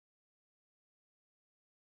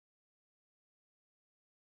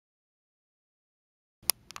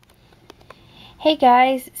Hey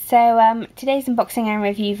guys, so today's unboxing and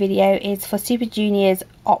review video is for Super Junior's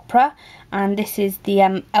Opera, and this is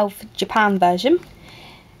the Elf Japan version.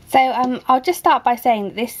 So I'll just start by saying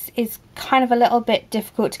that this is kind of a little bit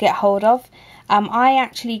difficult to get hold of. I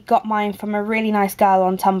actually got mine from a really nice girl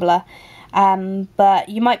on Tumblr, but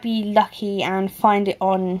you might be lucky and find it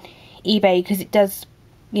on eBay because it does,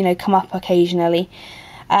 you know, come up occasionally.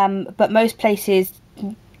 But most places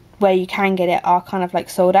where you can get it are kind of like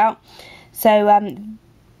sold out. So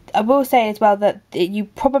I will say as well that you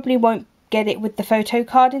probably won't get it with the photo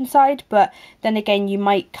card inside, but then again you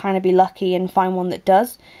might kind of be lucky and find one that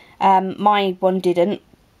does. My one didn't.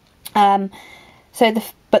 But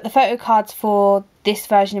the photo cards for this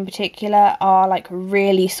version in particular are like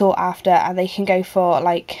really sought after, and they can go for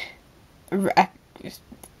like a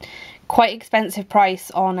quite expensive price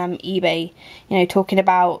on eBay. You know, talking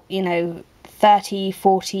about, you know, 30,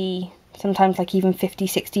 40, sometimes like even 50,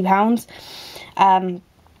 60 pounds.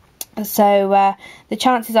 So the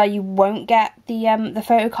chances are you won't get the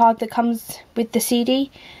photo card that comes with the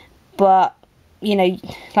CD, but you know,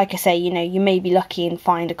 like I say, you know, you may be lucky and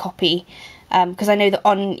find a copy, because I know that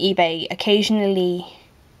on eBay occasionally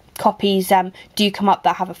copies do come up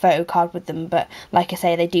that have a photo card with them, but like I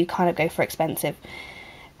say, they do kind of go for expensive.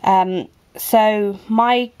 So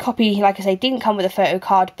my copy, like I say, didn't come with a photo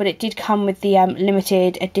card, but it did come with the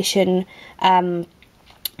limited edition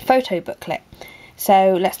photo booklet.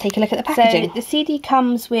 So let's take a look at the packaging. So the CD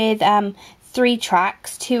comes with 3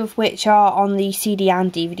 tracks, 2 of which are on the CD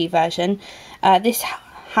and DVD version. This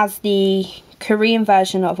has the Korean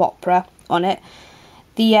version of Opera on it.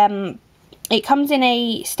 It comes in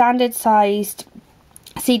a standard sized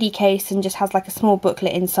CD case and just has like a small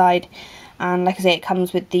booklet inside. And like I say, it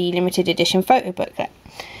comes with the limited edition photo booklet.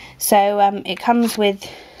 So it comes with,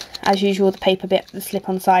 as usual, the paper bit, the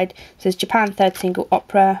slip-on side. It says Japan 3rd single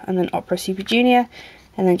Opera, and then Opera Super Junior,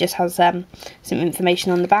 and then just has some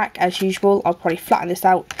information on the back. As usual, I'll probably flatten this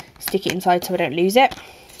out, stick it inside so I don't lose it.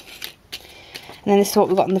 And then this is what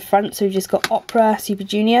we've got on the front. So we've just got Opera Super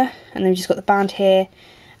Junior, and then we've just got the band here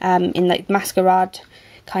in like masquerade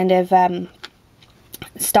kind of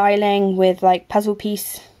styling with like puzzle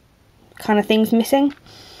piece kind of things missing,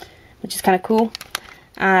 which is kind of cool.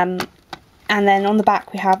 And then on the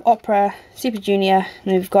back we have Opera Super Junior,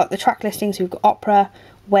 and we've got the track listings. So we've got Opera,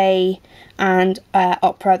 Way, and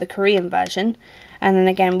Opera the Korean version. And then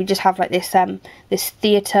again we just have like this this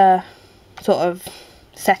theatre sort of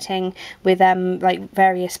setting with like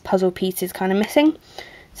various puzzle pieces kind of missing.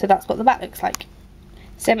 So that's what the back looks like.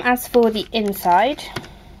 So as for the inside,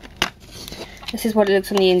 this is what it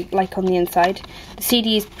looks on the inside. The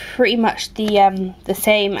CD is pretty much the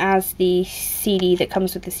same as the CD that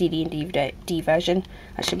comes with the CD and DVD version.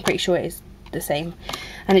 Actually, I'm pretty sure it is the same.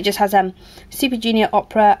 And it just has Super Junior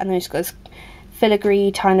Opera, and then it's got this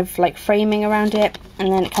filigree kind of like framing around it.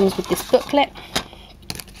 And then it comes with this booklet.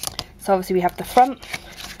 So obviously we have the front,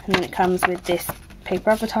 and then it comes with this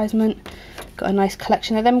paper advertisement. Got a nice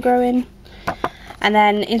collection of them growing. And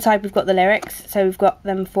then inside we've got the lyrics. So we've got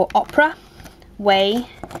them for Opera, Way,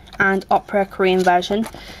 and Opera Korean version.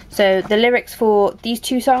 So the lyrics for these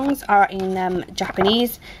 2 songs are in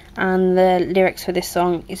Japanese, and the lyrics for this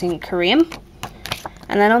song is in Korean.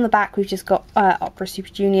 And then on the back we've just got Opera Super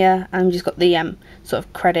Junior, and we've just got the sort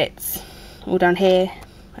of credits all down here.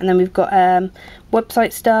 And then we've got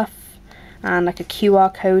website stuff and like a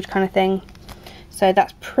QR code kind of thing. So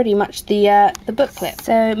that's pretty much the booklet.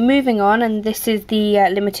 So moving on, and this is the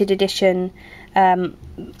limited edition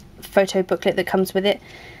photo booklet that comes with it.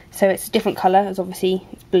 So it's a different colour, as obviously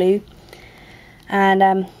it's blue,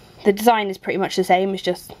 and the design is pretty much the same, it's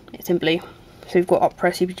just it's in blue. So we've got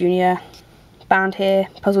Opera Super Junior band here,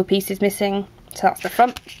 puzzle pieces missing, so that's the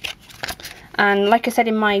front. And like I said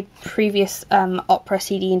in my previous Opera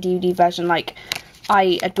CD and DVD version, like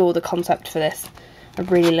I adore the concept for this. I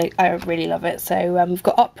really love it. So we've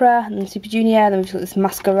got Opera and then Super Junior, and then we've got this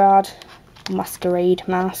masquerade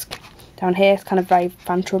mask down here. It's kind of very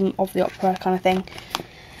Phantom of the Opera kind of thing.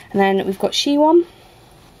 And then we've got Shiwon,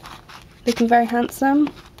 looking very handsome.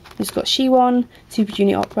 We've just got Shiwon, Super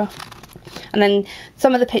Junior Opera. And then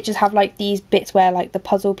some of the pictures have like these bits where like the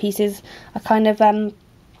puzzle pieces are kind of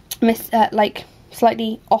like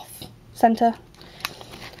slightly off center.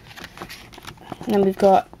 And then we've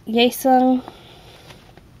got Yaesung.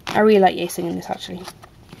 I really like Yaesung in this actually. And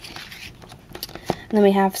then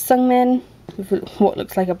we have Sungmin with what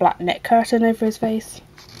looks like a black net curtain over his face.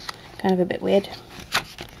 Kind of a bit weird.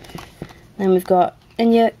 Then we've got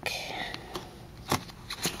Inyuk,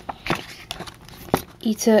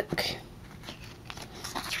 Ituk,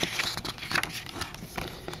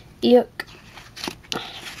 Iuk,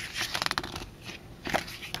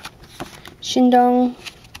 Shindong,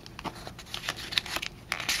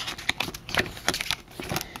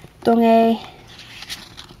 Donghae,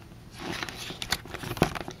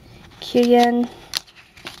 Kyuhyun,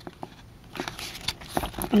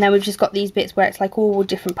 and then we've just got these bits where it's like all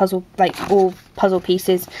different puzzle, like all puzzle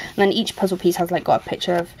pieces, and then each puzzle piece has like got a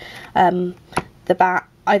picture of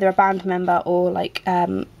either a band member or like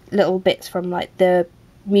little bits from like the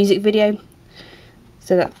music video,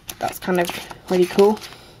 so that's kind of really cool.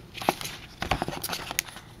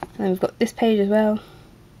 And then we've got this page as well.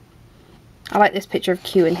 I like this picture of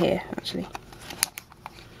Q in here actually.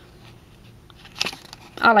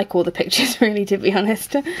 I like all the pictures really, to be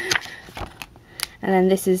honest. And then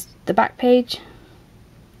this is the back page,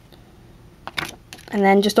 and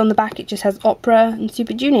then just on the back it just has Opera and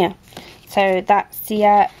Super Junior. So that's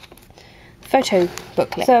the photo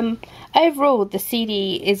booklet. So overall the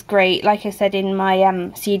CD is great. Like I said in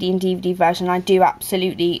my CD and DVD version, I do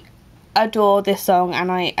absolutely adore this song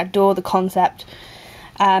and I adore the concept.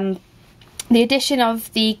 The addition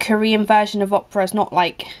of the Korean version of Opera is not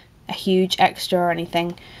like a huge extra or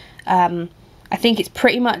anything. I think it's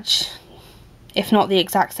pretty much, if not the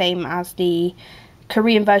exact same as the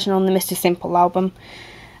Korean version on the Mr. Simple album.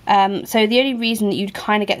 So the only reason that you'd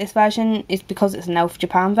kind of get this version is because it's an Elf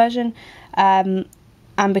Japan version, and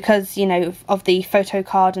because, you know, of the photo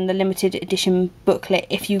card and the limited edition booklet,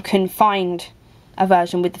 if you can find a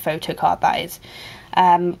version with the photo card, that is.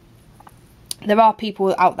 There are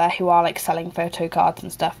people out there who are like selling photo cards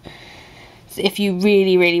and stuff, so if you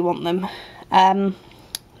really want them.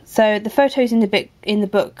 So the photos in the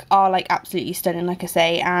book are like absolutely stunning, like I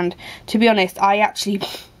say, and to be honest, I actually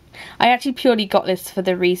purely got this for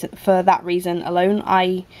that reason alone.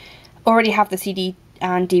 I already have the CD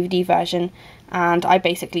and DVD version, and I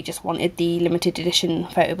basically just wanted the limited edition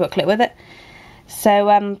photo booklet with it.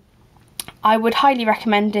 So I would highly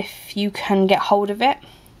recommend if you can get hold of it.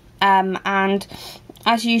 And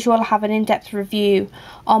as usual, I have an in-depth review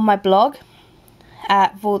on my blog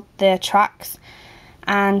for the tracks.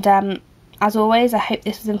 And as always, I hope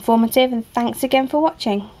this was informative, and thanks again for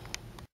watching.